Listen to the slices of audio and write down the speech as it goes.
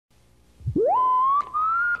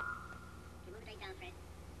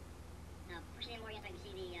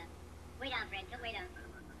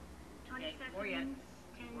My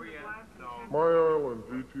Island,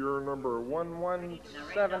 VTR number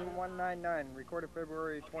 117199, recorded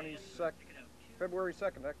February 22nd, February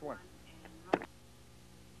 2nd, Act 1.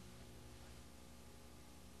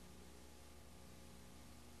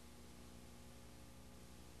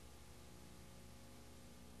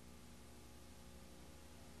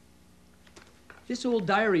 This old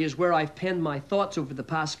diary is where I've penned my thoughts over the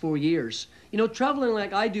past 4 years. You know, traveling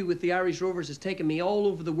like I do with the Irish Rovers has taken me all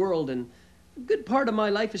over the world, and a good part of my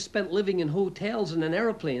life is spent living in hotels and in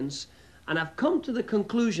aeroplanes, and I've come to the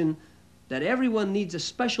conclusion that everyone needs a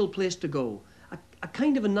special place to go, a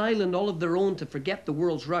kind of an island all of their own to forget the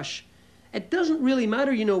world's rush. It doesn't really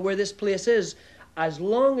matter, you know, where this place is, as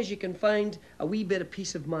long as you can find a wee bit of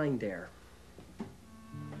peace of mind there.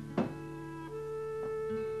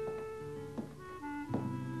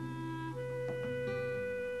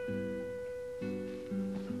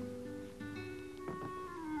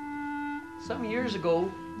 Some years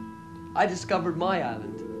ago, I discovered my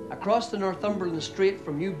island, across the Northumberland Strait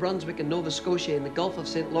from New Brunswick and Nova Scotia in the Gulf of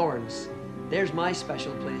St. Lawrence. There's my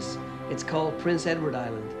special place. It's called Prince Edward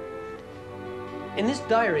Island. In this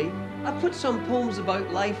diary, I put some poems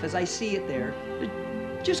about life as I see it there. They're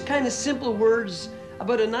just kind of simple words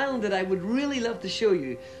about an island that I would really love to show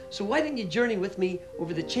you. So why don't you journey with me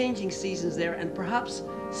over the changing seasons there, and perhaps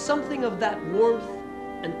something of that warmth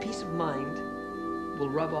and peace of mind will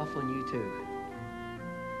rub off on you too.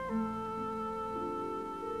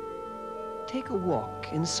 Take a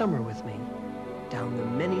walk in summer with me down the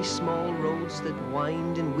many small roads that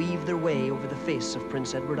wind and weave their way over the face of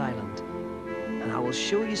Prince Edward Island. And I will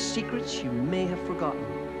show you secrets you may have forgotten,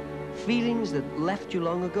 feelings that left you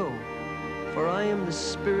long ago. For I am the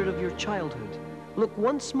spirit of your childhood. Look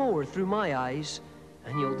once more through my eyes,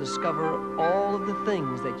 and you'll discover all of the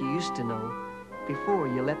things that you used to know before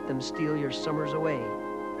you let them steal your summers away.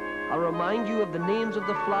 I'll remind you of the names of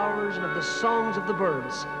the flowers and of the songs of the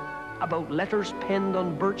birds, about letters penned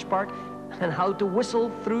on birch bark, and how to whistle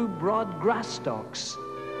through broad grass stalks,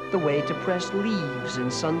 the way to press leaves in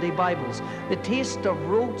Sunday Bibles, the taste of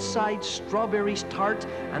roadside strawberries tart,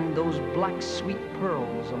 and those black sweet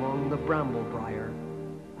pearls among the bramble briar,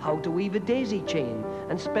 how to weave a daisy chain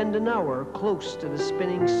and spend an hour close to the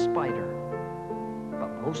spinning spider. But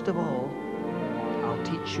most of all, I'll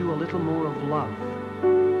teach you a little more of love,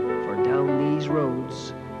 for down these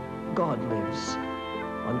roads, God lives.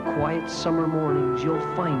 On quiet summer mornings, you'll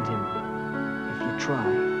find him if you try.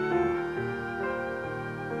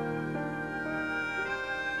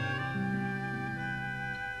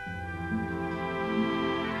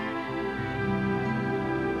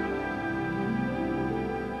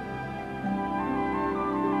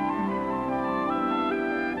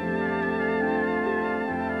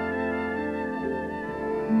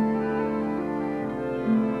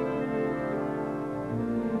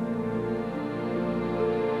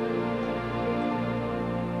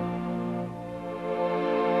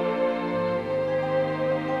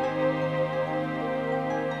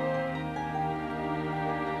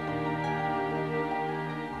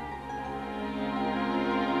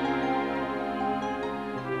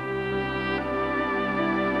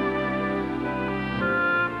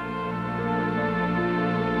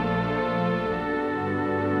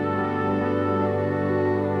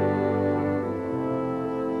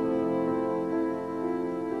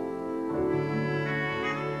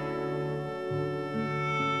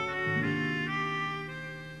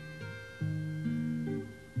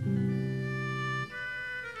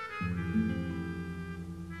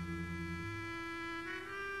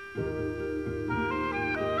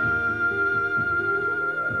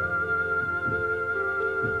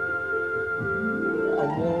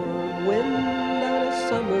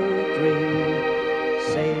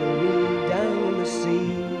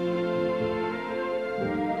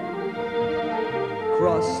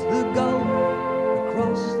 Across the gulf,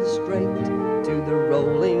 across the strait, to the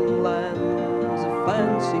rolling lands of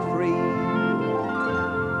fancy free.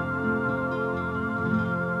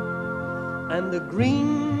 And the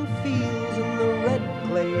green fields and the red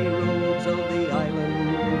clay roads of the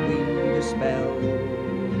island weave a spell.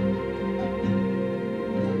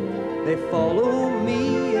 They follow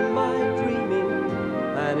me in my dreaming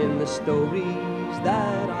and in the stories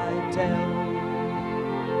that I tell.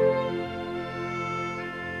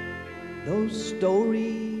 Those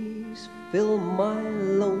stories fill my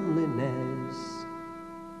loneliness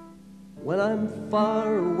when I'm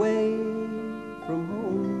far away from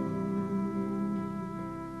home.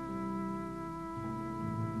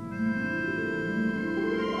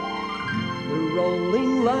 The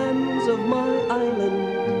rolling lands of my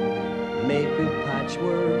island make a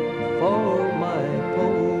patchwork for my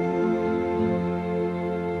poem.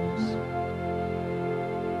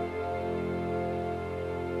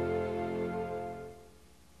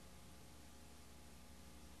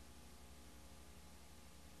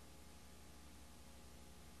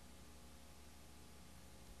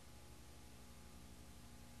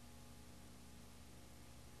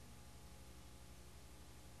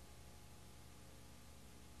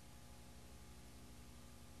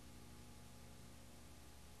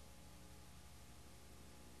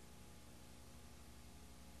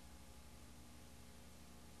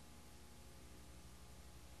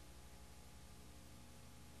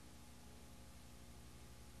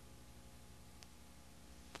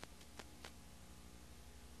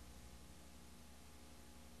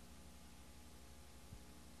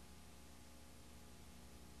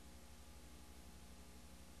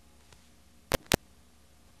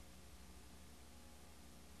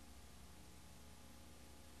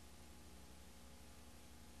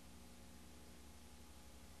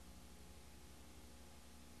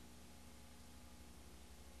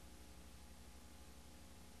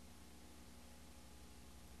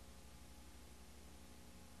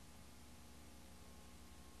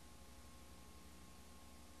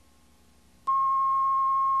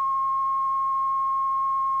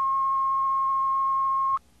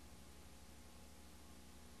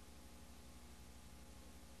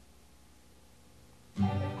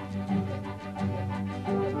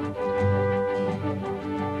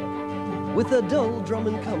 with a dull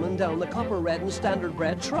drumming coming down the copper red and standard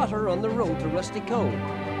bred trotter on the road to Rusty Cove.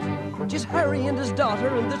 Just Harry and his daughter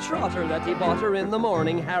and the trotter that he bought her in the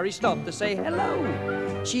morning. Harry stopped to say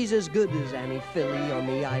hello. She's as good as any filly on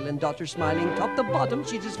the island, daughter smiling top to bottom.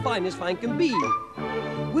 She's as fine as fine can be.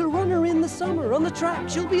 We'll run her in the summer on the track.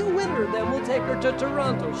 She'll be a winner, then we'll take her to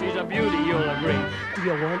Toronto. She's a beauty, you'll agree. Do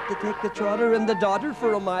you want to take the trotter and the daughter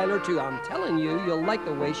for a mile or two? I'm telling you, you'll like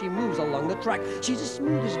the way she moves along the track. She's as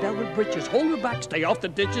smooth as velvet breeches. Hold her back, stay off the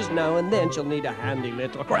ditches now and then. She'll need a handy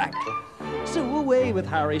little crack. So away with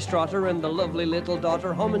Harry's trotter and the lovely little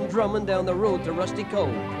daughter, humming, drumming down the road to Rusty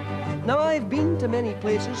Cove. Now I've been to many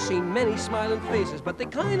places, seen many smiling faces, but they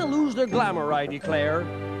kind of lose their glamour, I declare,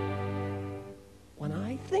 when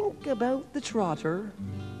I think about the trotter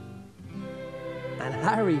and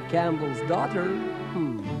Harry Campbell's daughter.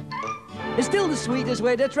 It's still the sweetest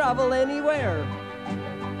way to travel anywhere.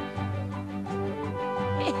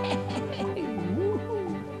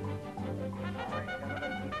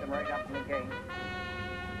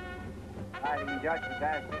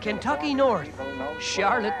 Kentucky North,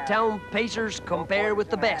 Charlottetown Pacers compare with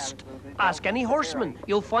the best. Ask any horseman,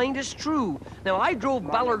 you'll find it's true. Now, I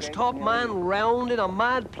drove Ballard's top man round in a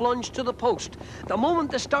mad plunge to the post. The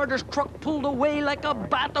moment the starter's truck pulled away like a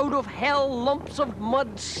bat out of hell, lumps of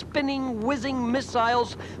mud spinning, whizzing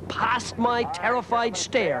missiles past my terrified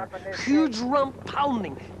stare. Huge rump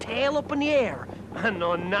pounding, tail up in the air. An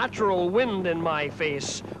unnatural wind in my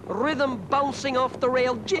face. Rhythm bouncing off the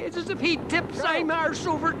rail. Jesus, if he tips, I'm arse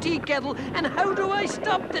over tea kettle. And how do I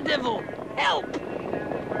stop the devil? Help!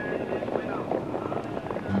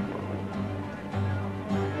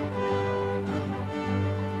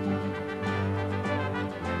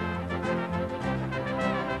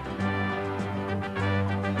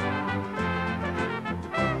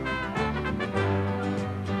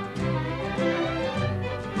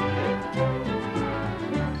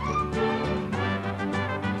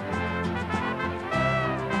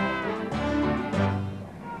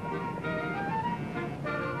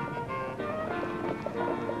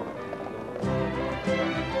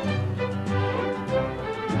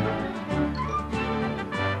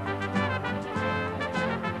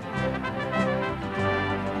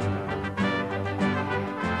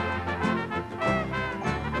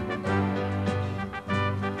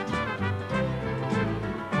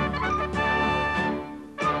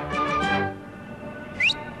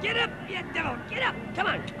 Get up, you devil! Get up! Come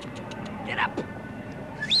on! Get up!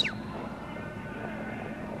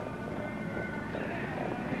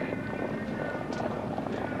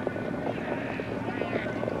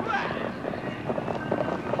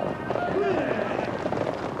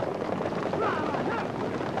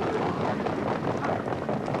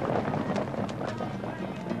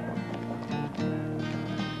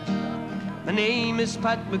 My name is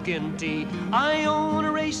Pat McGinty, I own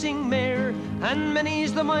a racing mare, and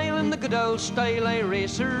many's the mile in the good old style, I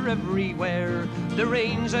race her everywhere. The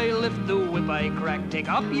reins I lift, the whip I crack, take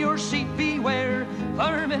up your seat, beware,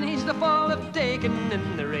 for many's the fall I've taken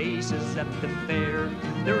in the races at the fair.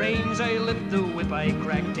 The reins I lift, the whip I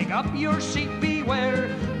crack, take up your seat, beware,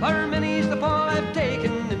 for many's the fall I've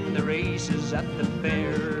taken in the races at the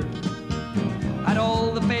fair. At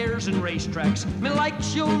all the fairs and racetracks, me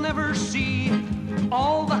likes you'll never see.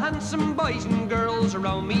 All the handsome boys and girls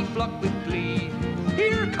around me flock with glee.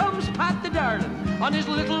 Here comes Pat the darling on his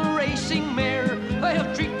little racing mare.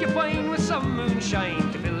 I'll treat you fine with some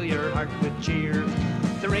moonshine to fill your heart with cheer.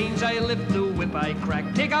 The reins I lift, the whip I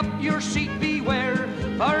crack, take up your seat, beware,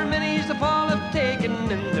 for many's the fall I've taken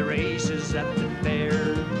in the races at the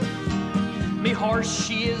fair. Me horse,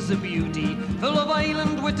 she is a beauty, full of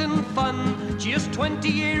island wit and fun. Just 20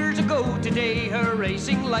 years ago today, her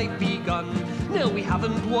racing life begun. Now we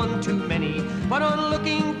haven't won too many, but on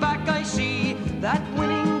looking back I see that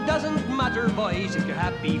winning doesn't matter, boys, if you're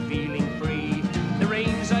happy feeling free. The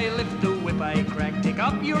reins I lift, the whip I crack, take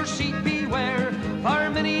up your seat, beware, for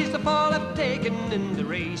many's the fall I've taken in the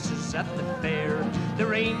races at the fair. The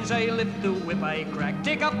reins I lift, the whip I crack,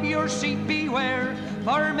 take up your seat, beware,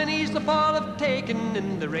 for many's the fall I've taken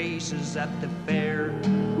in the races at the fair.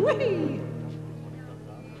 Whee!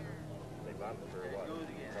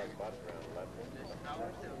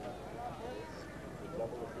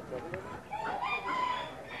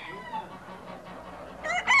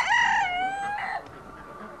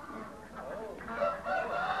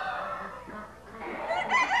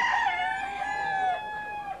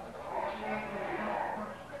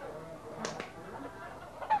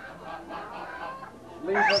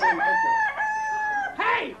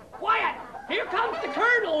 Hey, quiet! Here comes the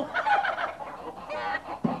Colonel!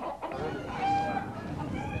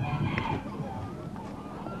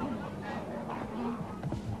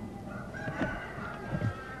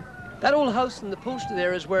 That old house in the poster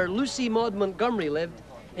there is where Lucy Maud Montgomery lived,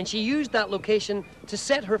 and she used that location to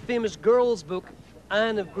set her famous girls' book,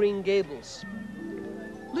 Anne of Green Gables.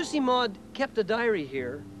 Lucy Maud kept a diary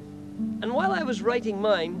here, and while I was writing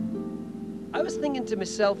mine, I was thinking to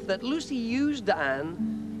myself that Lucy used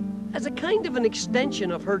Anne as a kind of an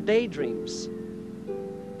extension of her daydreams.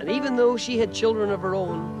 And even though she had children of her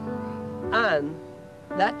own, Anne,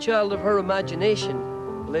 that child of her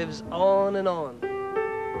imagination, lives on and on.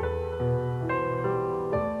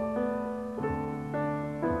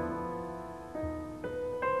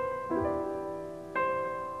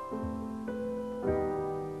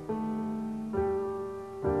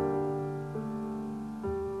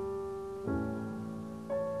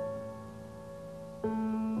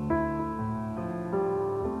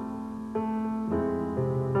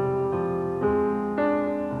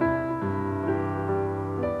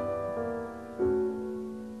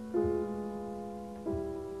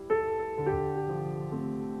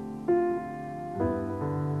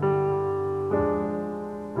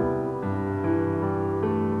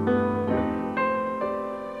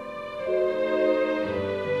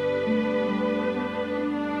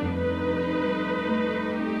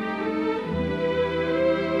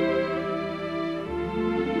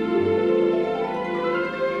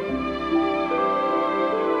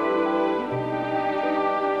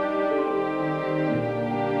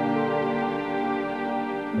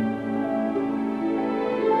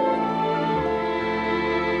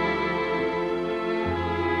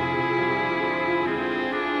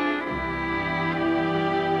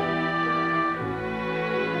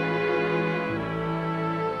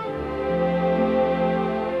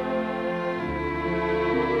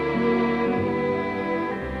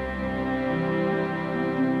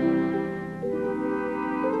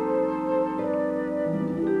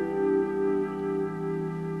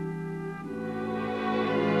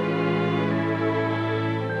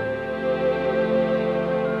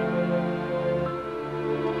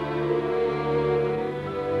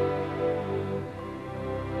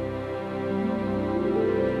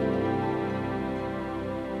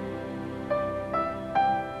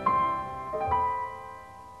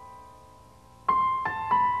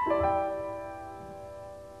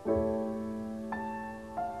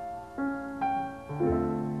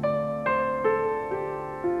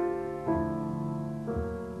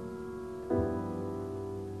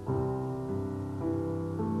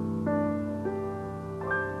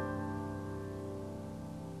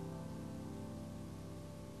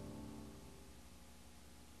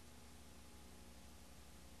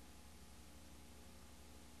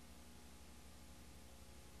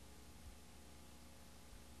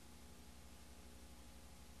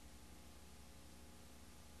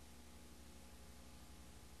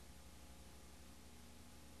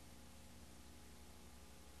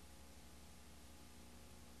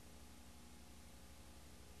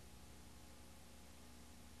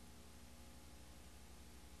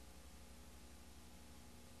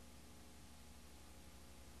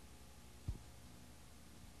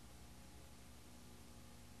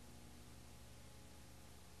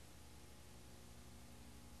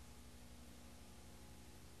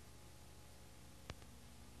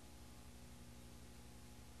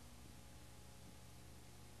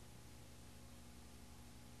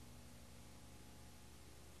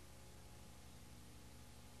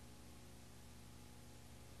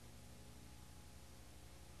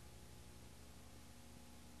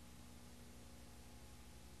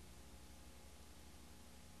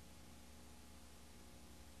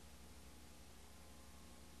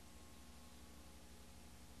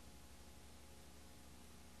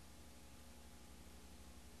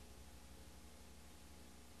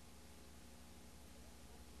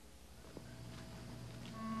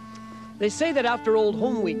 They say that after Old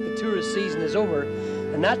Home Week, the tourist season is over,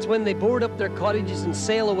 and that's when they board up their cottages and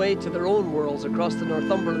sail away to their own worlds across the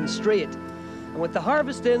Northumberland Strait. And with the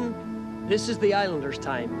harvest in, this is the islanders'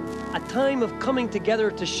 time, a time of coming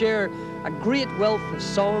together to share a great wealth of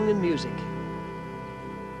song and music.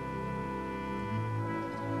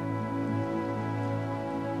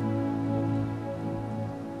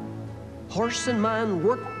 Horse and man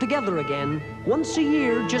work together again, once a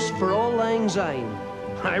year just for auld lang syne.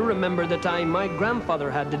 I remember the time my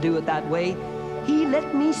grandfather had to do it that way. He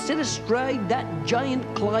let me sit astride that giant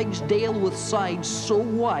Clydesdale with sides so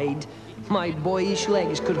wide, my boyish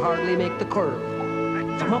legs could hardly make the curve.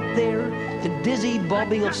 From up there, the dizzy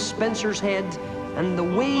bobbing of Spencer's Head, and the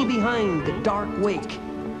way behind the dark wake,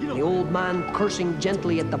 the old man cursing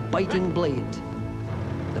gently at the biting blade.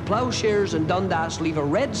 The ploughshares in Dundas leave a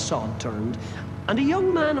red sod turned, and a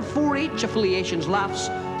young man of 4-H affiliations laughs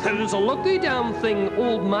It was a lucky damn thing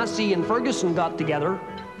old Massey and Ferguson got together.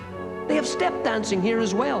 They have step dancing here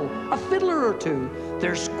as well, a fiddler or two.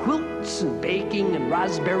 There's quilts and baking and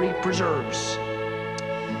raspberry preserves.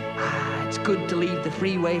 It's good to leave the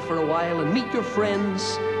freeway for a while and meet your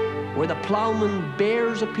friends, where the ploughman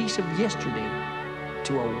bears a piece of yesterday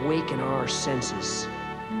to awaken our senses.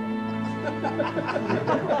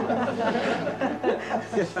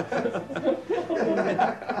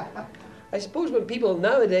 I suppose when people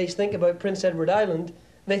nowadays think about Prince Edward Island,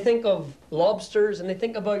 they think of lobsters and they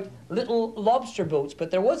think about little lobster boats.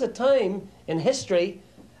 But there was a time in history,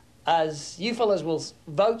 as you fellas will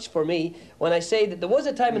vouch for me, when I say that there was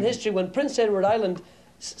a time in history when Prince Edward Island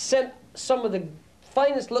sent some of the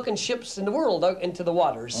finest looking ships in the world out into the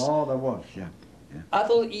waters. Oh, there was, yeah.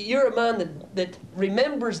 Athol, you're a man that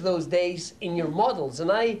remembers those days in your models. And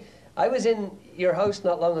I was in your house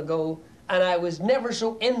not long ago, and I was never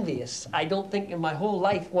so envious, I don't think, in my whole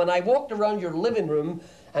life, when I walked around your living room,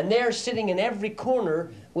 and there sitting in every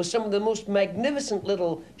corner was some of the most magnificent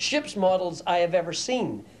little ship's models I have ever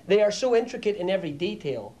seen. They are so intricate in every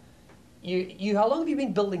detail. How long have you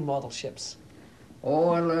been building model ships?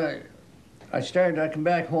 Oh, well, I came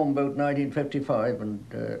back home about 1955,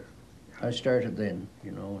 and I started then,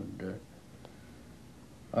 you know, and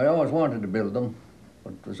I always wanted to build them,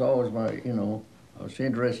 but it was always I was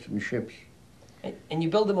interested in ships. And you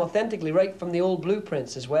build them authentically, right from the old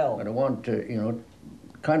blueprints as well. And I want to,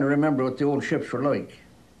 kind of remember what the old ships were like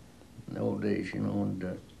in the old days,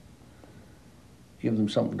 and give them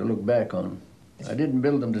something to look back on. I didn't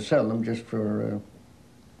build them to sell them, just for,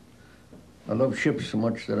 I love ships so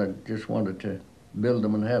much that I just wanted to build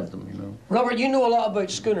them and have them, Robert, you know a lot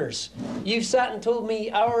about schooners. You've sat and told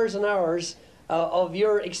me hours and hours of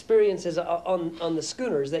your experiences on the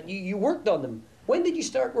schooners, that you worked on them. When did you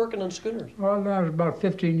start working on schooners? Well, I was about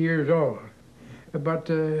 15 years old. But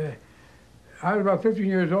I was about 15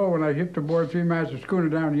 years old when I shipped aboard a three-masted schooner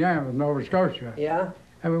down to Yarmouth, Nova Scotia. Yeah?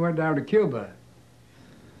 And we went down to Cuba.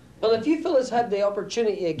 Well, if you fellas had the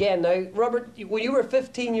opportunity again, now, Robert, when you were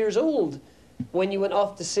 15 years old, when you went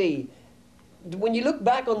off to sea, when you look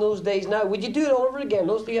back on those days now, would you do it all over again?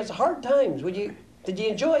 Those days, hard times, did you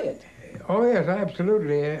enjoy it? Oh, yes,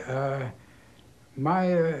 absolutely.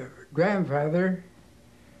 My grandfather,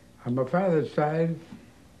 on my father's side,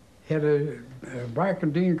 had a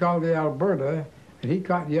barkentine called the Alberta, and he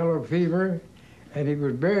caught yellow fever, and he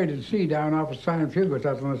was buried at sea down off of San Fugos,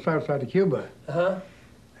 that's on the south side of Cuba. Uh-huh.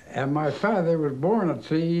 And my father was born at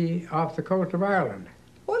sea off the coast of Ireland.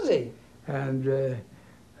 Was he? And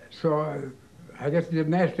so I guess it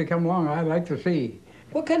didn't naturally come along. I like the sea.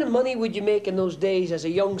 What kind of money would you make in those days as a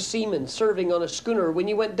young seaman serving on a schooner when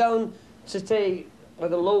you went down to say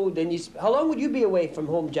with a load? And how long would you be away from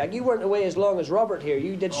home, Jack? You weren't away as long as Robert here.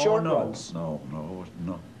 You did short runs. No.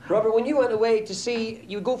 Robert, when you went away to sea,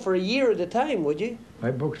 you'd go for a year at a time, would you?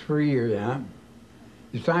 I booked for a year, yeah.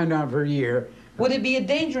 You signed on for a year. Would it be a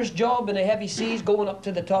dangerous job in the heavy seas going up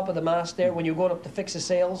to the top of the mast there when you're going up to fix the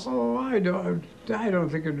sails? Oh, I don't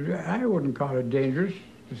think I wouldn't call it dangerous.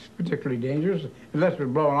 It's particularly dangerous, unless it was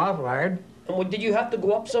blowing awful hard. And did you have to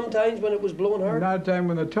go up sometimes when it was blowing hard? Not a time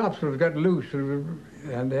when the topsails got loose,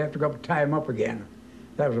 and they have to go up and tie them up again.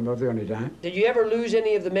 That was about the only time. Did you ever lose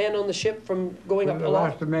any of the men on the ship from going up aloft? I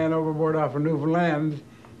lost a man overboard off of Newfoundland.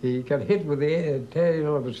 He got hit with the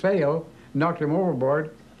tail of a sail, knocked him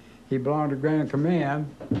overboard. He belonged to Grand Command,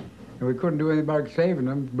 and we couldn't do anything about saving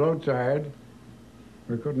him. Blowed so hard.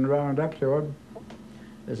 We couldn't round up to him.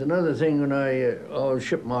 There's another thing when I was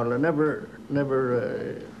ship model. I never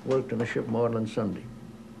worked on a ship model on Sunday.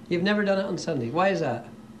 You've never done it on Sunday. Why is that?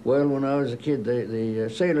 Well, when I was a kid, the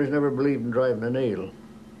sailors never believed in driving a nail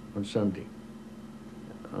on Sunday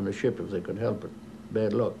on the ship if they could help it.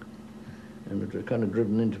 Bad luck. And it was kind of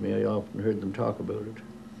driven into me. I often heard them talk about it.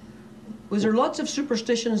 Was there lots of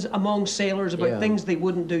superstitions among sailors about things they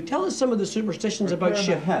wouldn't do? Tell us some of the superstitions about Turn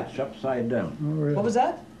ship. the hatch upside down. Oh, really? What was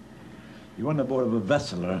that? You went aboard of a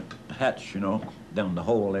vessel, or a hatch, down the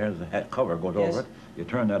hole there, the hat cover goes over it. You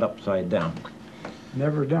turn that upside down.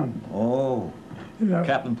 Never done. Oh,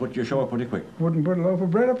 Captain put you ashore pretty quick. Wouldn't put a loaf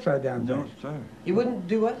of bread upside down. No, sir. You wouldn't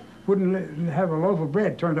do what? Wouldn't have a loaf of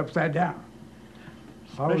bread turned upside down.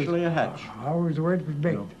 Especially a hatch. Always the way it was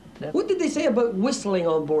baked. What did they say about whistling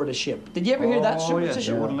on board a ship? Did you ever hear that superstition? Yes,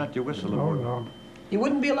 they wouldn't let you whistle Oh, aboard. no. You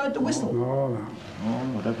wouldn't be allowed to whistle? No.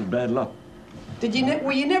 Oh, that was bad luck.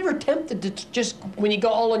 Were you never tempted to just, when you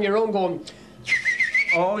got all on your own, going...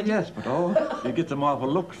 Oh, yes, but you get them awful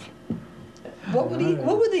looks. What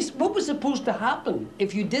was supposed to happen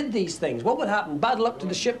if you did these things? What would happen? Bad luck to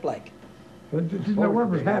the ship, like? It didn't know what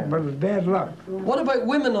was happening, but it was bad luck. What about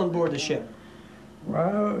women on board the ship?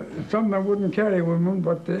 Well, something I wouldn't carry women,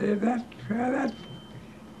 but that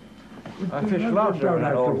I fished lobster with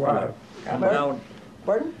that old fella.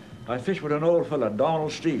 Pardon? I fished with an old fella,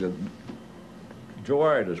 Donald Steele, Joe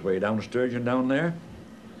Ireland's way down Sturgeon down there.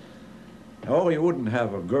 Oh, he wouldn't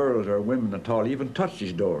have girls or women at all. He even touched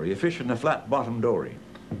his dory. He fished in a flat-bottom dory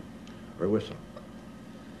or whistle.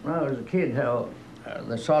 When I was a kid, how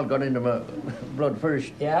the salt got into my blood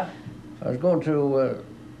first. Yeah? I was going to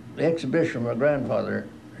the exhibition with my grandfather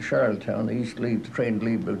in Charlottetown. They used to leave, the train to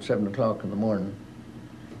leave about 7 o'clock in the morning.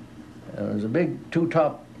 And there was a big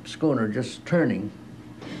two-top schooner just turning,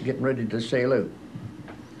 getting ready to sail out.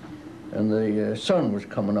 And the sun was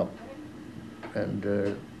coming up. And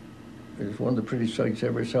it was one of the prettiest sights I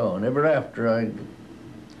ever saw. And ever after, I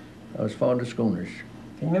was fond of schooners.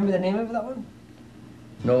 Can you remember the name of that one?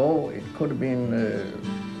 No, it could have been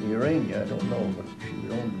the Urania, I don't know, but she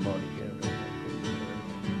owned the money.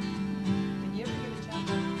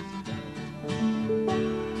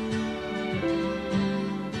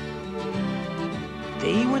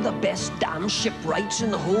 They were the best damn shipwrights in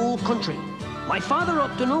the whole country. My father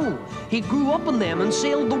ought to know. He grew up on them and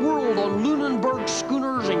sailed the world on Lunenburg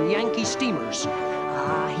schooners and Yankee steamers.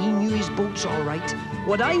 Ah, he knew his boats all right.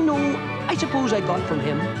 What I know, I suppose I got from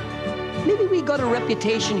him. Maybe we got a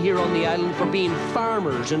reputation here on the island for being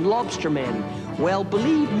farmers and lobstermen. Well,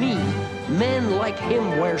 believe me, men like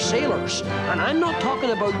him were sailors. And I'm not talking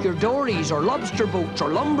about your dories or lobster boats or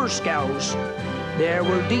lumber scows. There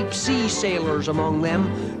were deep-sea sailors among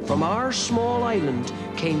them. From our small island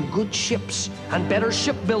came good ships and better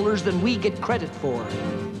shipbuilders than we get credit for.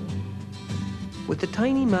 With the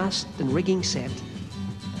tiny mast and rigging set,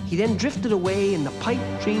 he then drifted away in the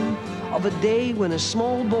pipe dream of a day when a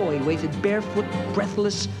small boy waited barefoot,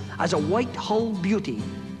 breathless, as a white-hulled beauty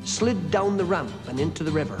slid down the ramp and into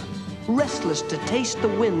the river, restless to taste the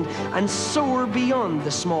wind and soar beyond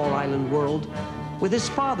the small island world, with his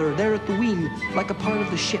father there at the wheel like a part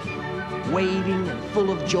of the ship, waving and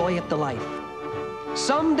full of joy at the life.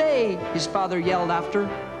 Someday, his father yelled after.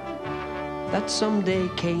 That someday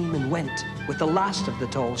came and went with the last of the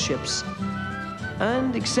tall ships.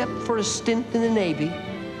 And except for a stint in the Navy,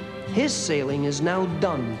 his sailing is now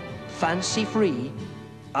done, fancy-free,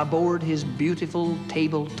 aboard his beautiful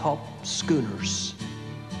tabletop schooners.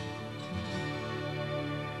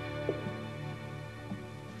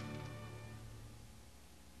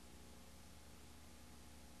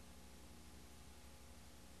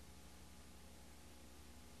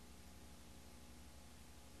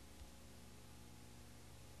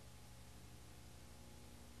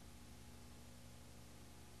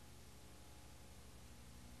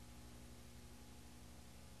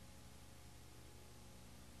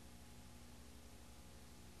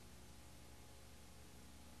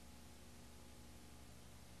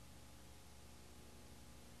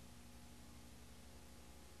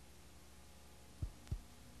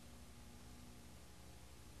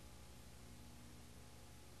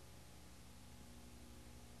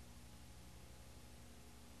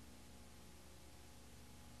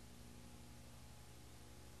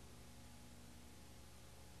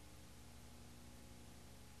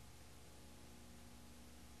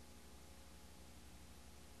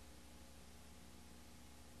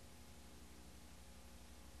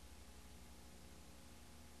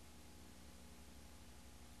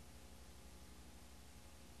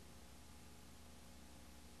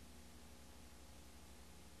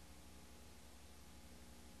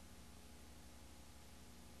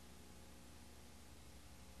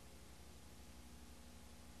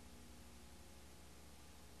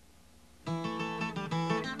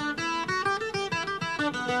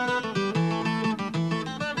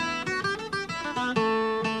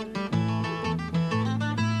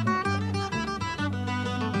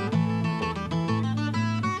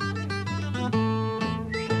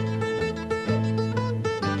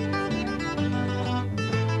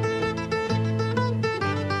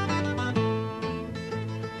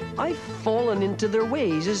 I've fallen into their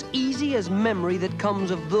ways as easy as memory that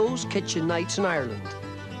comes of those kitchen nights in Ireland.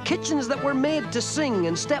 Kitchens that were made to sing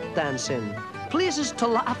and step dance in. Places to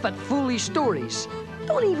laugh at foolish stories.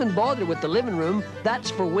 Don't even bother with the living room.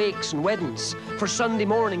 That's for wakes and weddings. For Sunday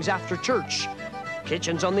mornings after church.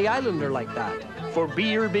 Kitchens on the island are like that. For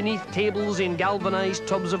beer beneath tables in galvanized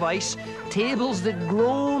tubs of ice. Tables that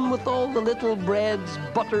groan with all the little breads,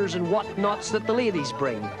 butters and whatnots that the ladies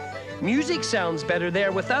bring. Music sounds better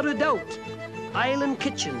there without a doubt. Island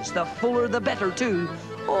kitchens, the fuller the better too.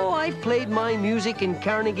 Oh, I've played my music in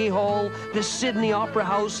Carnegie Hall, the Sydney Opera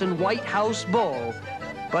House and White House Ball.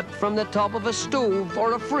 But from the top of a stove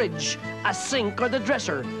or a fridge, a sink or the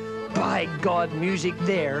dresser, by God, music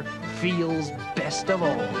there feels better. best of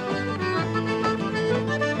all.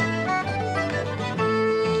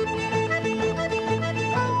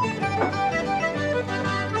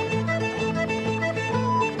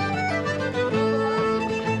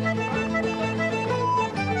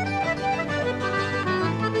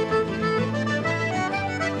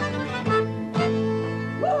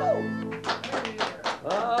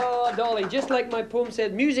 Just like my poem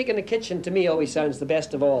said, music in the kitchen to me always sounds the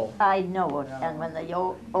best of all. I know it. And when the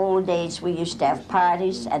old days, we used to have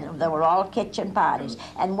parties, and they were all kitchen parties.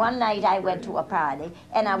 And one night I went to a party,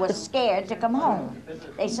 and I was scared to come home.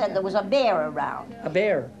 They said there was a bear around. A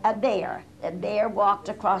bear? A bear. A bear walked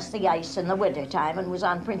across the ice in the wintertime and was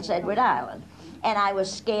on Prince Edward Island. And I was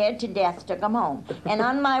scared to death to come home. And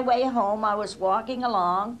on my way home, I was walking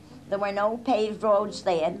along. There were no paved roads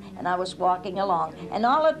then, and I was walking along. And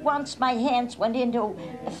all at once, my hands went into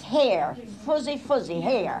hair, fuzzy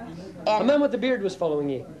hair. And a man with a beard was following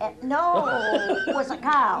you? No, it was a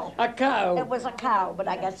cow. A cow? It was a cow, but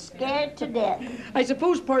I got scared to death. I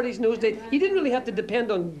suppose parties in those days, you didn't really have to depend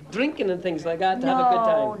on drinking and things like that to have a good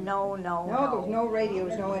time. No, there was no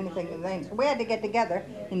radios, no anything then. So we had to get together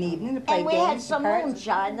in the evening to play games. And we had some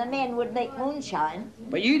moonshine. The men would make moonshine.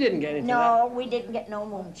 But you didn't get into that? No, we didn't get no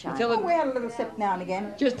moonshine. We had a little sip now and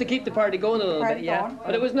again. Just to keep the party going a little bit, yeah?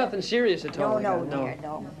 But it was nothing serious at all. No, dear,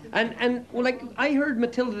 no. And well, like, I heard,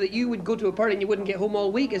 Matilda, that you would go to a party and you wouldn't get home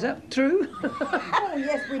all week. Is that true? Oh,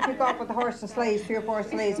 yes, we took off with the horse and sleighs, 3 or 4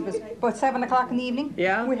 sleighs. It was about 7 o'clock in the evening.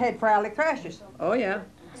 Yeah. We'd head for Alec Thrashers. Oh, yeah.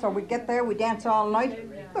 So we'd get there, we'd dance all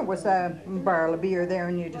night. There was a barrel of beer there,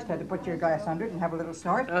 and you just had to put your glass under it and have a little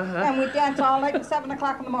snort. And we'd dance all night till 7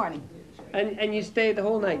 o'clock in the morning. And you stayed the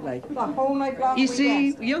whole night, like? The whole night long. You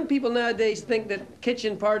see, young people nowadays think that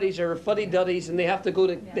kitchen parties are fuddy-duddies and they have to go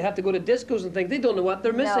to discos and things. They don't know what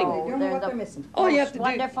they're missing. No, they don't know what they're missing. All you have to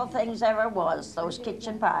wonderful things ever was, those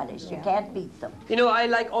kitchen parties. You can't beat them. You know, I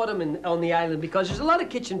like autumn on the island because there's a lot of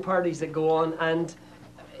kitchen parties that go on, and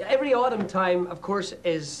every autumn time, of course,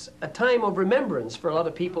 is a time of remembrance for a lot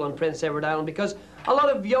of people on Prince Edward Island, because a lot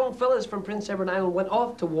of young fellas from Prince Edward Island went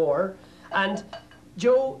off to war. And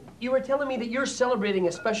Joe, you were telling me that you're celebrating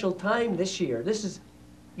a special time this year. This is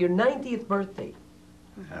your 90th birthday.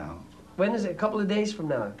 Yeah. When is it? A couple of days from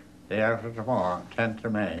now? Day after tomorrow, 10th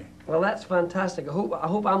of May. Well, that's fantastic. I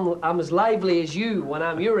hope I'm as lively as you when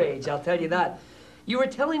I'm your age, I'll tell you that. You were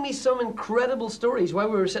telling me some incredible stories while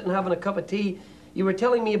we were sitting having a cup of tea. You were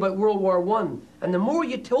telling me about World War I, and the more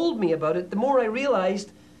you told me about it, the more I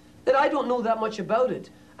realized that I don't know that much about it.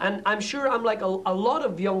 And I'm sure I'm like a lot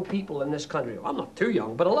of young people in this country. Well, I'm not too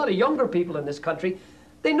young, but a lot of younger people in this country,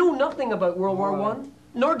 they know nothing about World War I,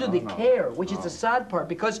 nor do they care, which is the sad part,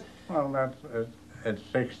 because... Well, it's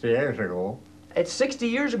 60 years ago. It's 60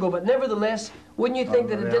 years ago, but nevertheless, wouldn't you think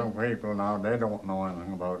that it didn't... young people now, they don't know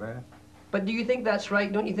anything about that. But do you think that's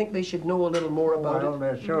right? Don't you think they should know a little more about it? Well,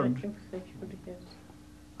 they should.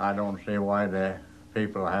 I don't see why the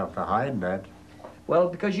people have to hide that. Well,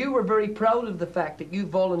 because you were very proud of the fact that you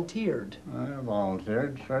volunteered. I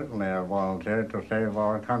volunteered, certainly I volunteered to save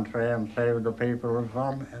our country and save the people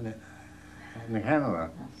from in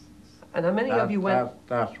Canada. And how many of you went?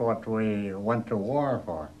 That's what we went to war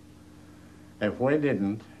for. If we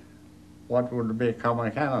didn't, what would become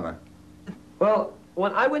of Canada? Well,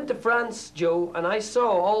 when I went to France, Joe, and I saw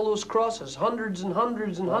all those crosses, hundreds and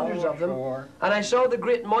hundreds and hundreds of them, and I saw the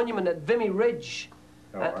great monument at Vimy Ridge,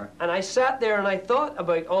 and I sat there and I thought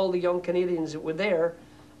about all the young Canadians that were there,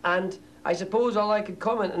 and I suppose all I could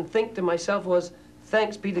comment and think to myself was,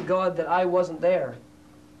 thanks be to God that I wasn't there.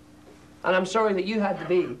 And I'm sorry that you had to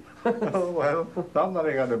be. Well,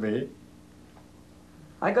 somebody got to be.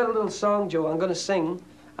 I got a little song, Joe, I'm going to sing,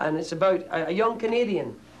 and it's about a young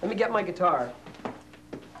Canadian. Let me get my guitar.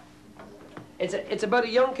 It's about a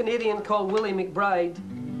young Canadian called Willie McBride,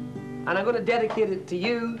 and I'm going to dedicate it to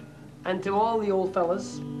you and to all the old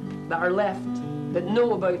fellas that are left that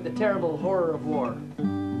know about the terrible horror of war.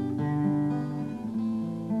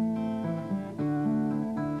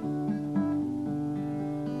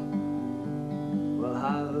 Well,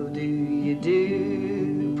 how do you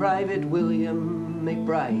do, Private William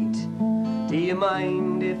McBride? Do you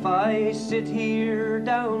mind if I sit here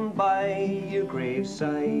down by your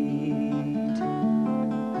graveside?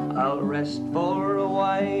 I'll rest for a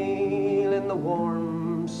while in the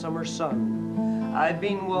warm summer sun. I've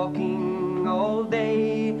been walking all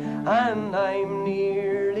day and I'm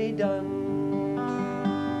nearly done.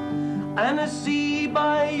 And I see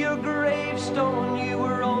by your gravestone you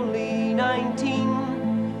were only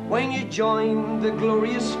 19 when you joined the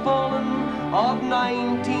glorious fallen of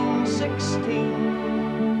 1916.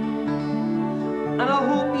 And I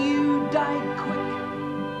hope you died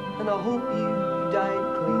quick, and I I hope you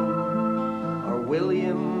died clean. Or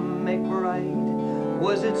William McBride,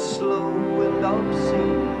 was it slow and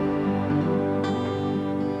obscene?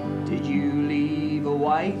 Did you leave a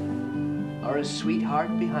wife or a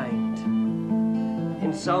sweetheart behind?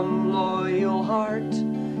 In some loyal heart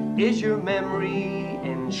is your memory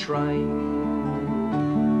enshrined.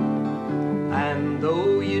 And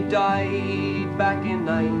though you died back in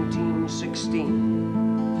 1916,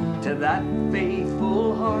 to that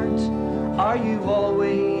faithful heart, are you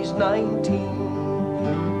always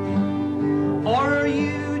 19? Or are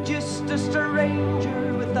you just a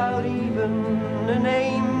stranger without even a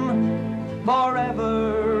name,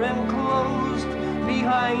 forever enclosed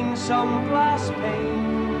behind some glass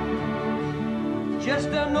pane? Just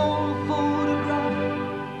an old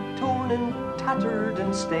photograph, torn and tattered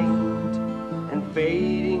and stained, and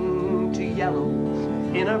fading to yellow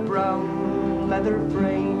in a brown leather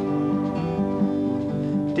frame.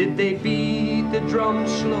 Did they beat the drum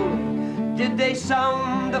slowly? Did they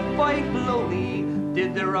sound the fife lowly?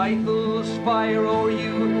 Did the rifles fire o'er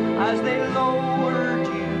you as they lowered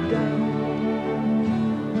you down?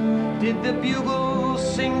 Did the bugles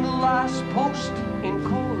sing the last post in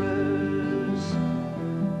chorus?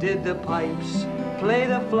 Did the pipes play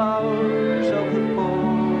the flowers of the forest?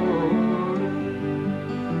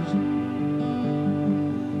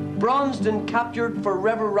 Bronzed and captured,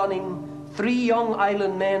 forever running, 3 young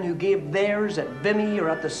island men who gave theirs at Vimy or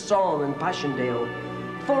at the Somme in Passchendaele,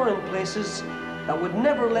 foreign places that would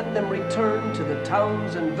never let them return to the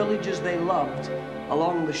towns and villages they loved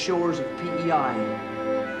along the shores of PEI.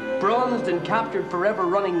 Bronzed and captured, forever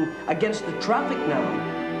running against the traffic now.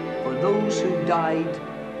 For those who died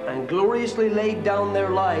and gloriously laid down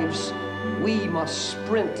their lives, we must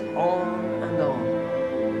sprint on and on.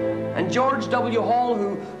 And George W. Hall,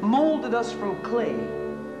 who molded us from clay,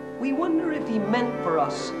 we wonder if he meant for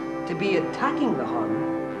us to be attacking the Hun,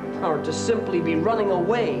 or to simply be running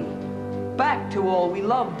away, back to all we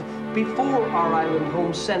loved before our island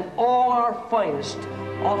home sent all our finest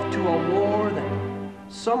off to a war that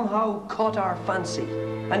somehow caught our fancy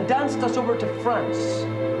and danced us over to France.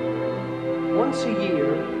 Once a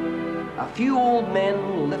year, a few old men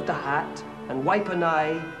will lift a hat and wipe an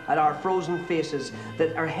eye at our frozen faces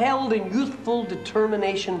that are held in youthful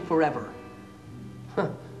determination forever.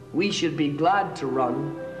 We should be glad to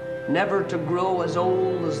run, never to grow as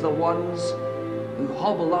old as the ones who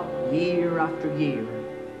hobble up year after year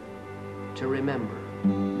to remember.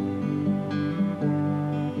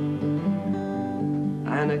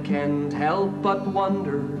 And I can't help but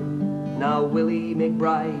wonder, now Willie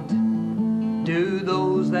McBride, do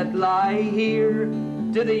those that lie here,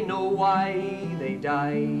 do they know why they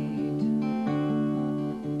died?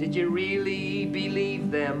 Did you really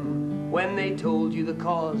believe them when they told you the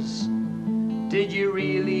cause? Did you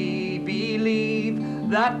really believe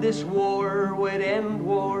that this war would end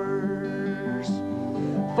wars?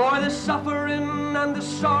 For the suffering and the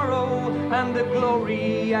sorrow and the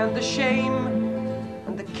glory and the shame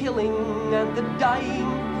and the killing and the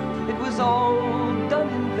dying, it was all done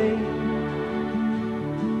in vain.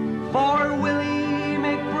 For Willie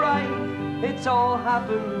McBride, it's all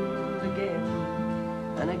happened again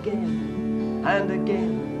and again and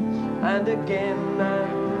again and again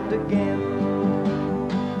and again.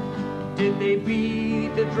 Did they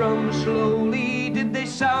beat the drum slowly? Did they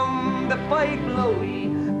sound the fife lowly?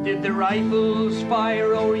 Did the rifles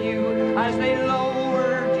fire o'er you as they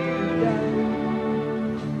lowered you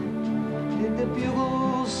down? Did the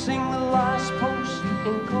bugles sing the last post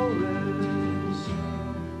in chorus?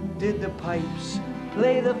 Did the pipes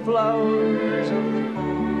play the flowers of the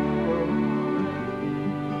forest?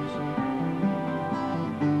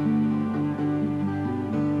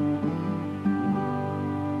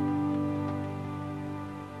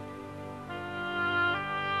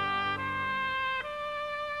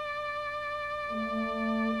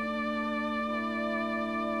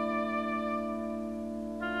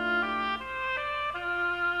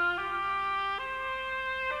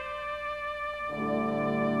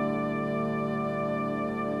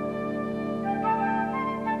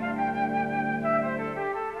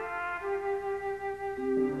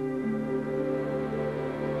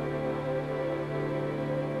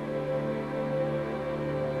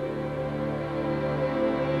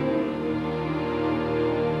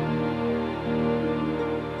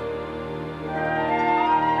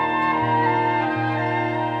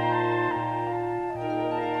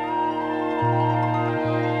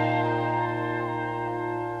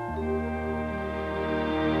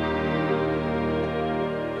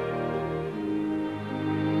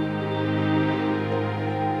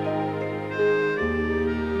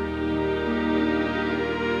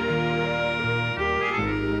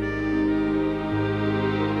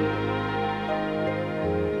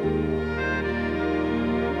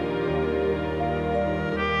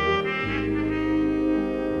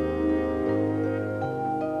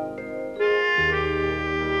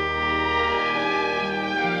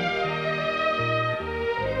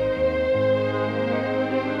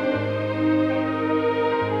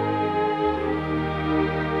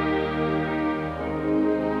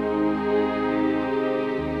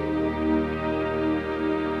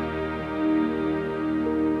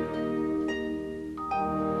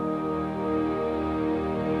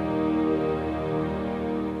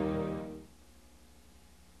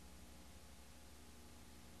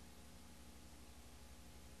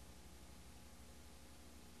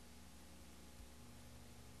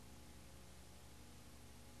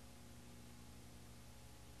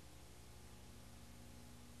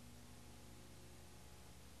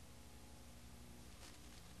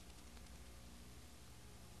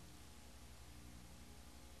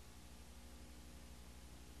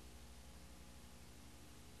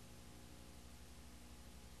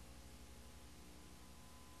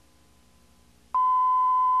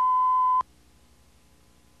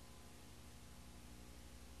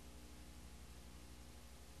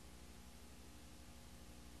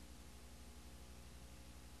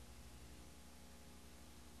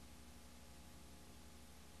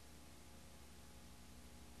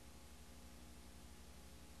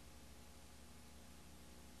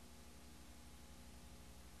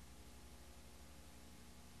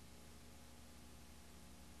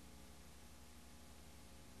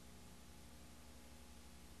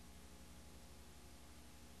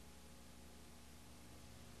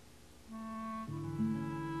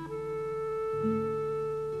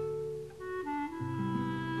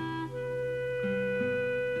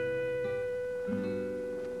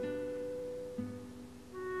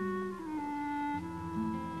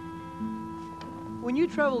 When you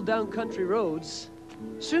travel down country roads,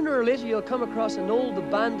 sooner or later you'll come across an old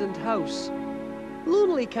abandoned house.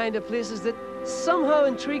 Lonely kind of places that somehow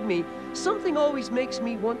intrigue me. Something always makes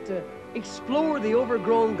me want to explore the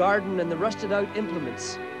overgrown garden and the rusted out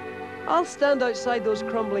implements. I'll stand outside those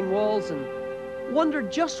crumbling walls and wonder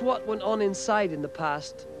just what went on inside in the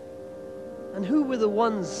past. And who were the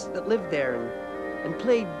ones that lived there and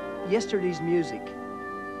played yesterday's music.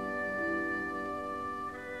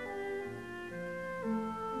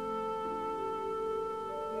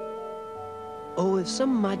 Oh, if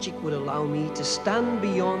some magic would allow me to stand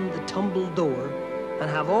beyond the tumbled door and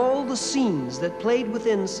have all the scenes that played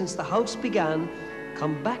within since the house began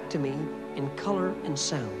come back to me in color and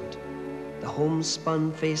sound. The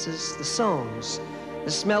homespun faces, the songs, the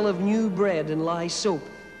smell of new bread and lye soap.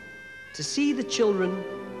 To see the children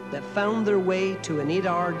that found their way to an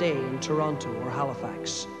 8-hour day in Toronto or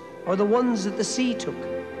Halifax, or the ones that the sea took,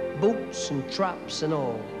 boats and traps and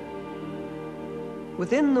all.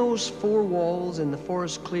 Within those 4 walls in the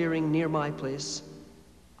forest clearing near my place,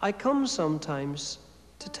 I come sometimes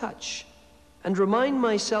to touch and remind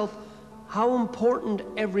myself how important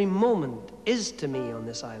every moment is to me on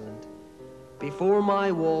this island. Before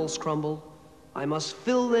my walls crumble, I must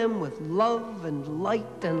fill them with love and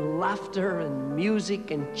light and laughter and music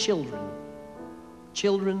and children.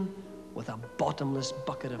 Children with a bottomless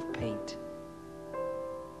bucket of paint.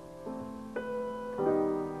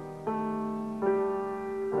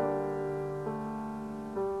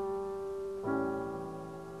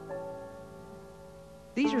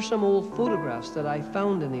 These are some old photographs that I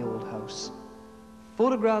found in the old house.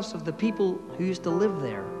 Photographs of the people who used to live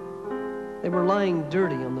there. They were lying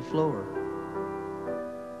dirty on the floor.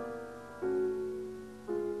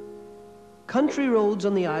 Country roads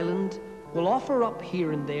on the island will offer up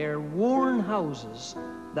here and there worn houses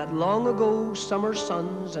that long ago summer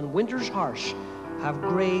suns and winters harsh have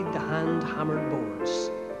grayed the hand-hammered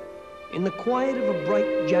boards. In the quiet of a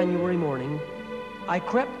bright January morning, I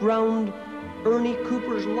crept round Ernie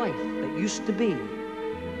Cooper's life that used to be.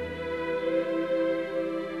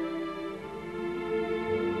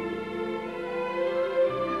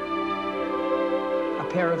 A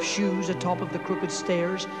pair of shoes atop of the crooked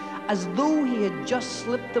stairs, as though he had just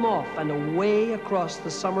slipped them off and away across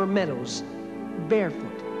the summer meadows,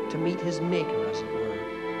 barefoot to meet his maker, as it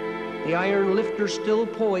were. The iron lifter still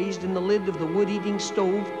poised in the lid of the wood-eating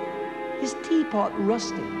stove, his teapot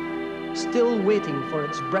rusting, still waiting for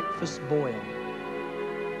its breakfast boil.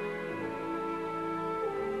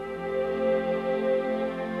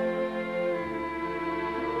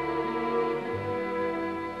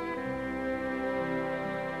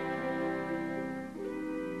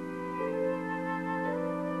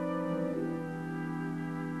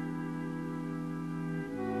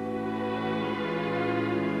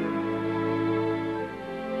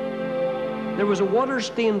 There was a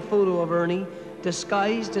water-stained photo of Ernie,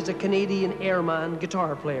 disguised as a Canadian airman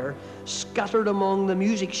guitar player, scattered among the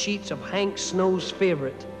music sheets of Hank Snow's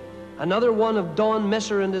favorite. Another one of Don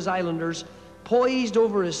Messer and his Islanders, poised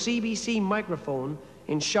over a C.B.C microphone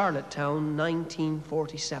in Charlottetown,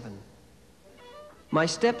 1947. My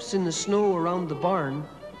steps in the snow around the barn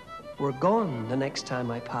were gone the next time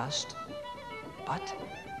I passed. But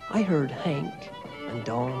I heard Hank and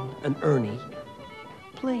Don and Ernie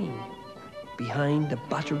playing behind a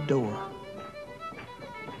battered door.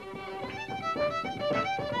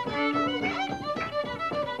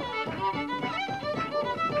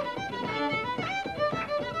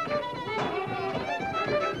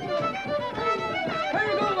 Here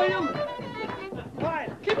we go, William.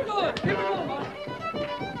 Quiet. Keep it going. Keep it going, man.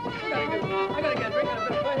 I gotta get a drink out of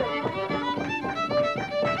it.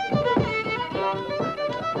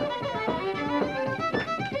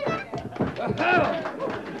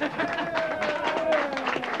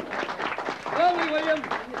 Lovely, William.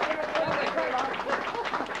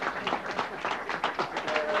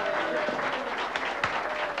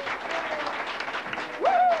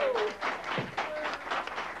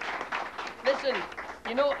 Listen,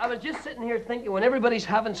 you know, I was just sitting here thinking, when everybody's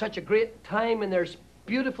having such a great time and there's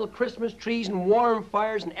beautiful Christmas trees and warm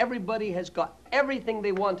fires and everybody has got everything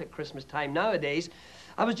they want at Christmas time nowadays,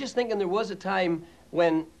 I was just thinking there was a time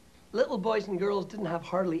when little boys and girls didn't have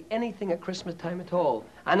hardly anything at Christmas time at all.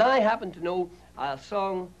 And I happen to know a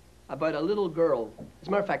song about a little girl. As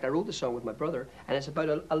a matter of fact, I wrote the song with my brother, and it's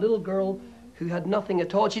about a little girl who had nothing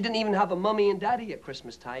at all. She didn't even have a mummy and daddy at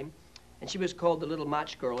Christmas time, and she was called the Little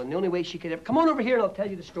Match Girl, and the only way she could ever... Come on over here and I'll tell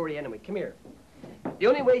you the story anyway. Come here. The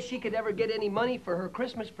only way she could ever get any money for her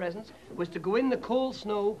Christmas presents was to go in the cold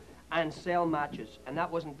snow and sell matches, and that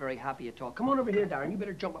wasn't very happy at all. Come on over here, Darren. You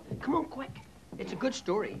better jump up. Come on, quick. It's a good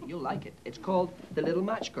story. You'll like it. It's called The Little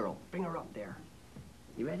Match Girl. Bring her up there.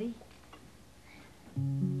 You ready?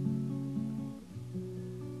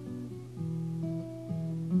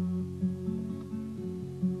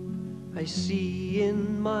 I see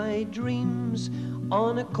in my dreams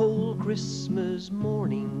on a cold Christmas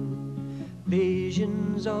morning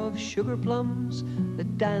visions of sugar plums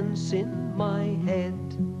that dance in my head,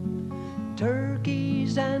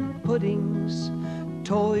 turkeys and puddings,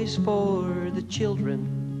 toys for the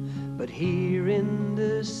children. But here in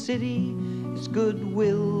the city it's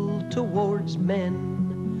goodwill towards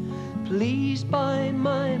men. Please buy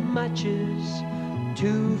my matches,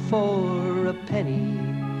 2 for a penny,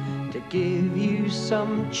 to give you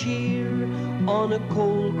some cheer on a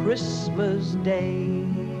cold Christmas day.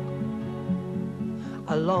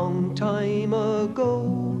 A long time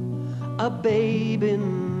ago, a babe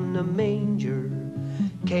in a manger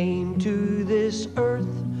came to this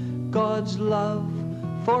earth, God's love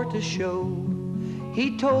for to show.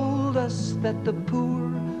 He told us that the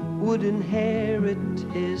poor would inherit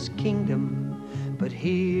his kingdom, but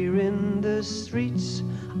here in the streets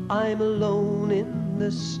I'm alone in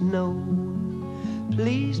the snow.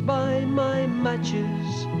 Please buy my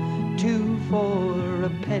matches, 2 for a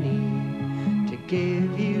penny, to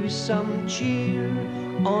give you some cheer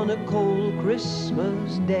on a cold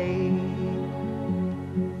Christmas day.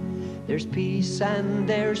 There's peace and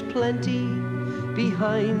there's plenty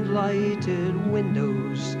behind lighted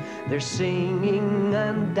windows. There's singing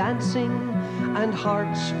and dancing and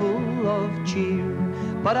hearts full of cheer.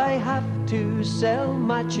 But I have to sell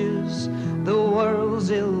matches, the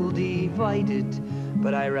world's ill divided.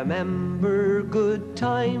 But I remember good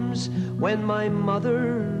times when my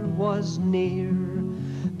mother was near.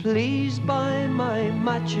 Please buy my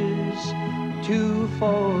matches, 2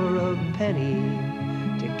 for a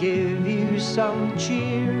penny, to give you some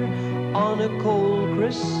cheer on a cold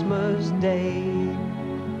Christmas day.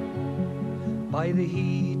 By the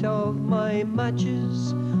heat of my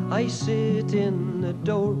matches, I sit in the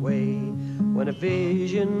doorway when a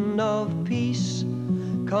vision of peace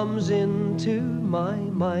comes into my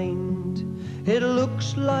mind. It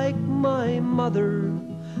looks like my mother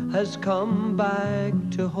has come back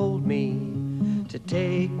to hold me, to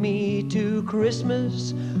take me to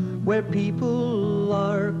Christmas where people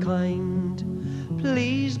are kind.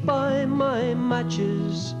 Please buy my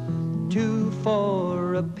matches, 2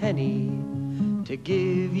 for a penny, to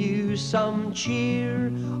give you some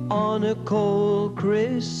cheer on a cold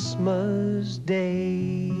Christmas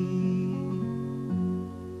day.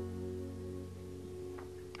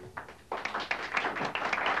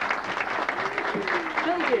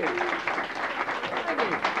 Thank you. Thank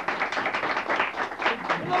you.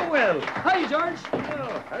 Oh, well. Hi, George.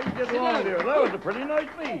 Oh, how you Sit getting on down. there? That was a pretty nice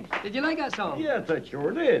piece. Did you like that song? Yes, I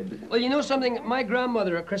sure did. Well, you know something? My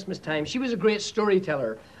grandmother at Christmas time, she was a great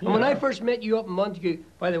storyteller. And when I first met you up in Montague,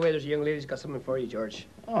 by the way, there's a young lady who's got something for you, George.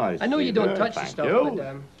 Oh, I know you don't touch the stuff,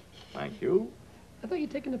 but Thank you. I thought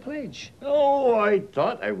you'd taken the pledge. Oh, I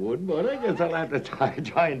thought I would, but I guess I'll have to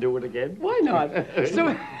try and do it again. Why not?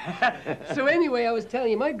 So anyway, I was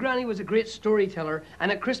telling you, my granny was a great storyteller,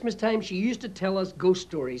 and at Christmas time, she used to tell us ghost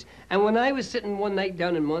stories. And when I was sitting one night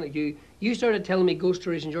down in Montague, you started telling me ghost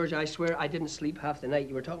stories, and George, I swear I didn't sleep half the night.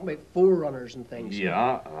 You were talking about forerunners and things.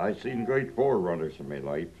 Yeah, I've seen great forerunners in my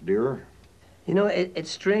life, dear. You know,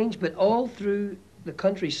 it's strange, but all through the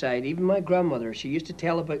countryside, even my grandmother, she used to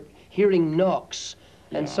tell about hearing knocks.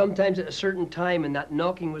 And sometimes at a certain time, and that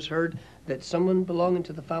knocking was heard, that someone belonging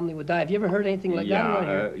to the family would die. Have you ever heard anything like that around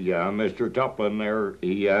here? Yeah, Mr. Tuplin there,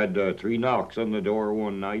 he had 3 knocks on the door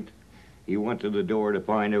one night. He went to the door to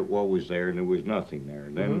find out what was there, and there was nothing there.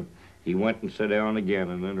 Then he went and sat down again,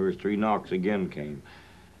 and then there was 3 knocks again came.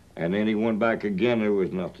 And then he went back again, there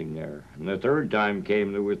was nothing there. And the 3rd time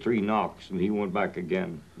came, there were 3 knocks, and he went back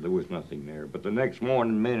again. There was nothing there. But the next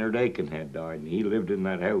morning, Maynard Aiken had died, and he lived in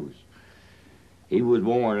that house. He was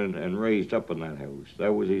born and raised up in that house.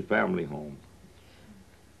 That was his family home.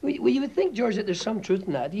 Well, you would think, George, that there's some truth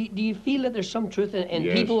in that. Do you feel that there's some truth in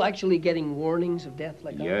Yes. people actually getting warnings of death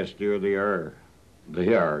like that? Yes, dear, they are.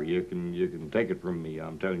 They are. You can take it from me.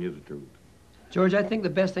 I'm telling you the truth. George, I think the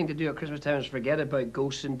best thing to do at Christmas time is forget about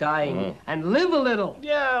ghosts and dying and live a little.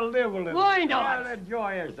 Yeah, live a little. Why not? Yeah,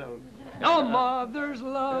 enjoy yourself. Oh, mother's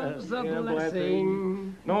love's a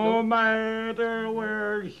blessing. No matter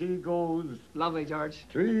where she goes, Lovely, George.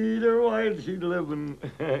 treat her while she's living.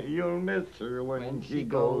 You'll miss her when she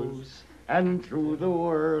goes. And through the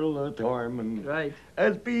world of torment, Right.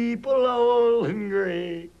 as people old and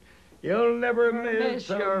grey, you'll never miss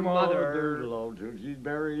your her mother. mother's love till she's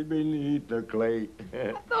buried beneath the clay.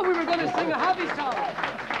 I thought we were going to sing a happy song.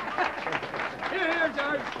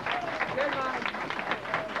 George. Good man.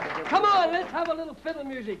 Come on, let's have a little fiddle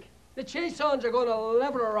music. The chansons are going to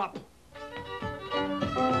level her up. Come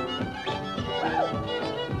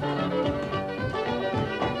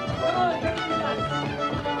on, get me that.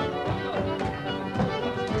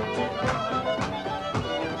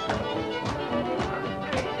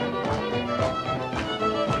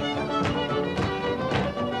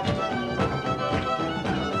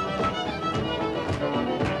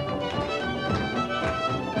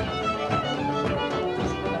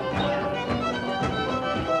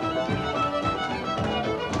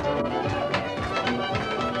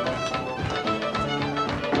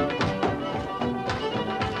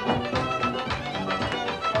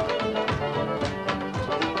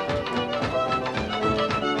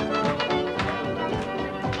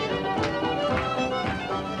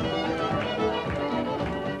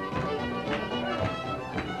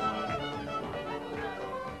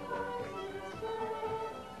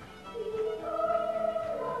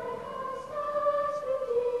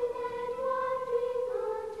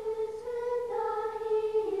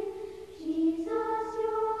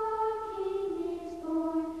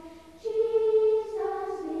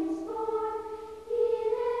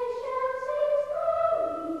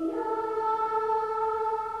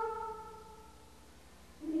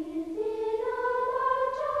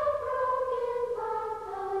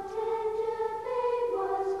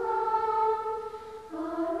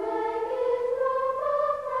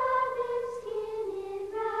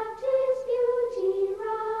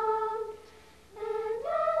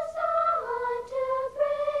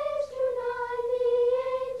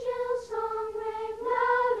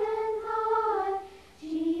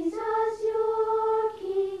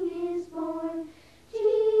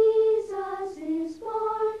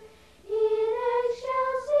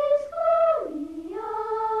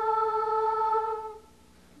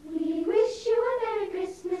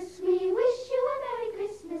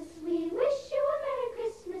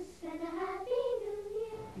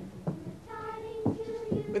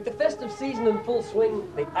 With the festive season in full swing,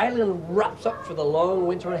 the island wraps up for the long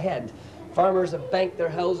winter ahead. Farmers have banked their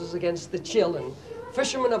houses against the chill, and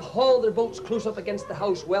fishermen have hauled their boats close up against the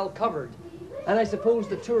house, well covered. And I suppose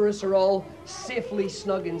the tourists are all safely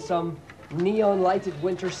snug in some neon-lighted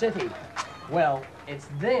winter city. Well, it's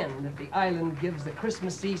then that the island gives the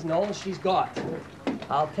Christmas season all she's got.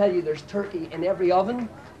 I'll tell you, there's turkey in every oven,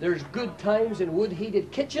 there's good times in wood-heated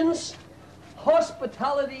kitchens,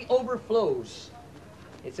 hospitality overflows.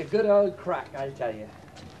 It's a good old crack, I'll tell you.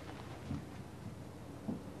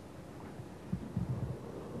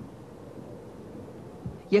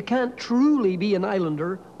 You can't truly be an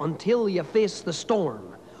islander until you face the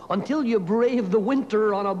storm, until you brave the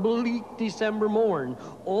winter on a bleak December morn.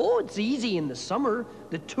 Oh, it's easy in the summer,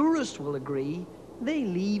 the tourists will agree. They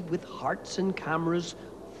leave with hearts and cameras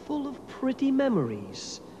full of pretty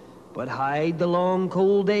memories. But hide the long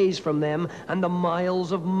cold days from them and the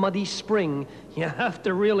miles of muddy spring. You have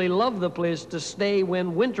to really love the place to stay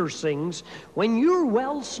when winter sings. When you're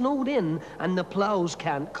well snowed in and the plows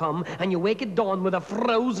can't come, and you wake at dawn with a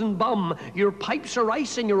frozen bum, your pipes are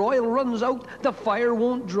ice and your oil runs out, the fire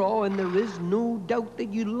won't draw, and there is no doubt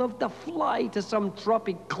that you'd love to fly to some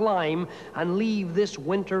tropic clime and leave this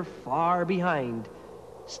winter far behind.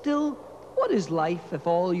 Still, what is life if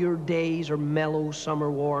all your days are mellow summer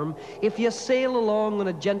warm, if you sail along on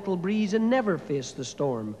a gentle breeze and never face the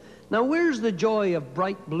storm? Now where's the joy of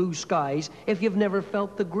bright blue skies if you've never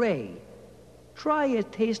felt the gray? Try a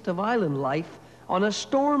taste of island life on a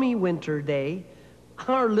stormy winter day.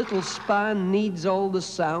 Our little span needs all the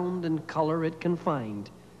sound and color it can find.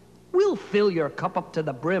 We'll fill your cup up to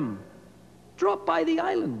the brim. Drop by the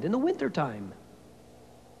island in the wintertime.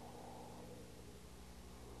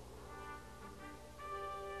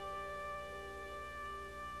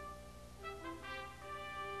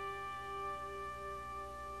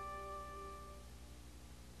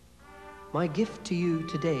 My gift to you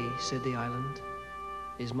today, said the island,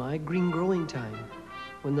 is my green growing time,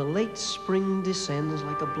 when the late spring descends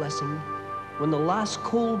like a blessing, when the last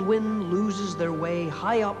cold wind loses their way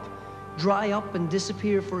high up, dry up, and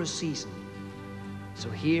disappear for a season. So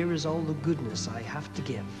here is all the goodness I have to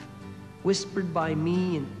give, whispered by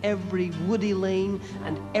me in every woody lane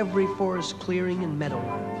and every forest clearing and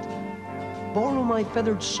meadowland. Borrow my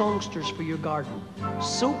feathered songsters for your garden,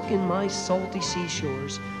 soak in my salty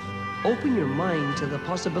seashores. Open your mind to the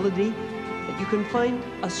possibility that you can find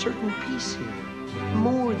a certain peace here,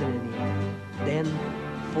 more than any other. Then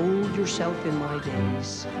fold yourself in my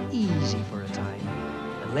days, easy for a time,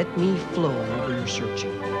 and let me flow over your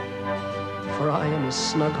searching. For I am a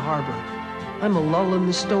snug harbor, I'm a lull in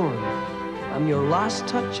the storm, I'm your last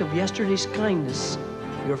touch of yesterday's kindness,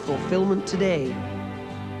 your fulfillment today.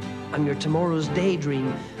 I'm your tomorrow's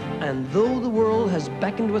daydream, and though the world has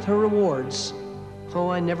beckoned with her rewards, oh,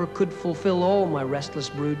 I never could fulfill all my restless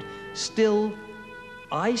brood, still,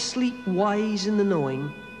 I sleep wise in the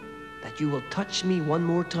knowing that you will touch me one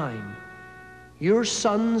more time. Your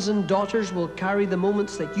sons and daughters will carry the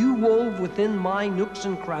moments that you wove within my nooks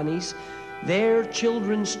and crannies. Their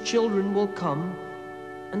children's children will come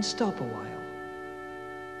and stop a while.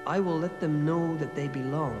 I will let them know that they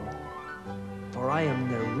belong, for I am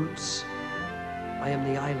their roots. I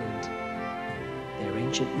am the island, their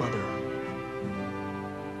ancient mother.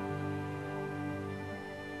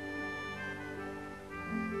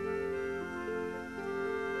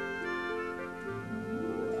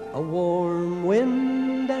 A warm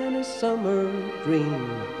wind and a summer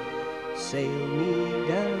dream sail me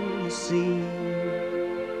down the sea.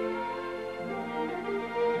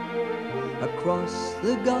 Across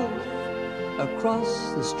the gulf,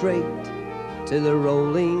 across the strait, to the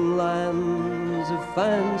rolling lands of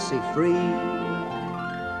fancy free.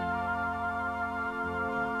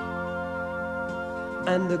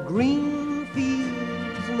 And the green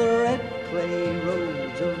fields and the red clay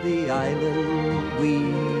roads of the island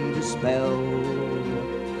weave a spell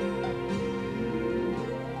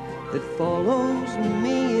that follows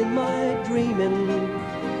me in my dreaming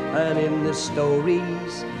and in the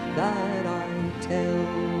stories that I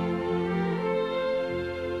tell.